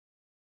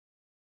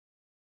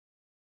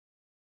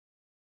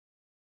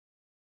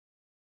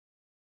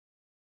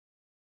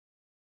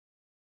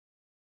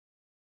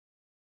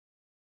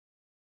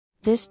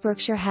This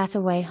Berkshire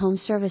Hathaway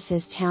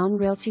HomeServices Towne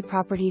Realty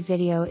property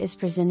video is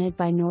presented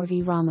by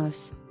Norvie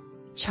Ramos.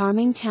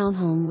 Charming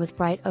townhome with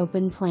bright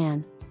open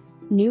plan.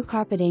 New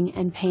carpeting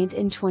and paint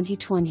in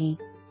 2020.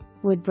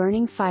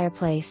 Wood-burning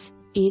fireplace,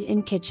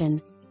 eat-in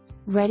kitchen.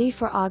 Ready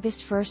for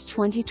August 1,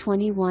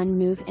 2021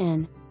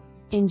 move-in.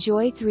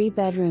 Enjoy 3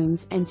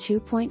 bedrooms and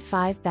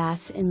 2.5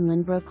 baths in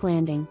Lynbrook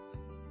Landing.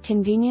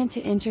 Convenient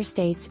to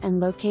Interstates and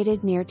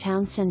located near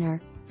Towne Center,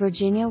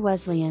 Virginia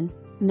Wesleyan,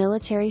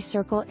 Military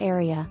Circle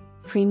area,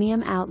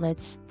 premium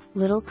outlets,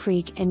 Little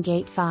Creek and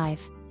Gate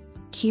 5.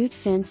 Cute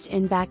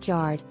fenced-in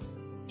backyard.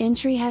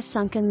 Entry has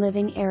sunken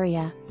living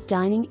area,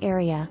 dining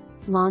area,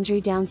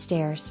 laundry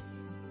downstairs.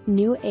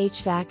 New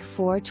HVAC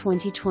for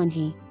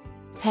 2020.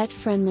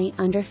 Pet-friendly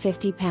under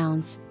 50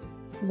 pounds.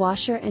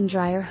 Washer and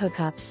dryer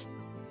hookups.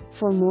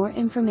 For more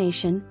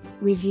information,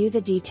 review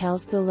the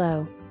details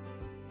below.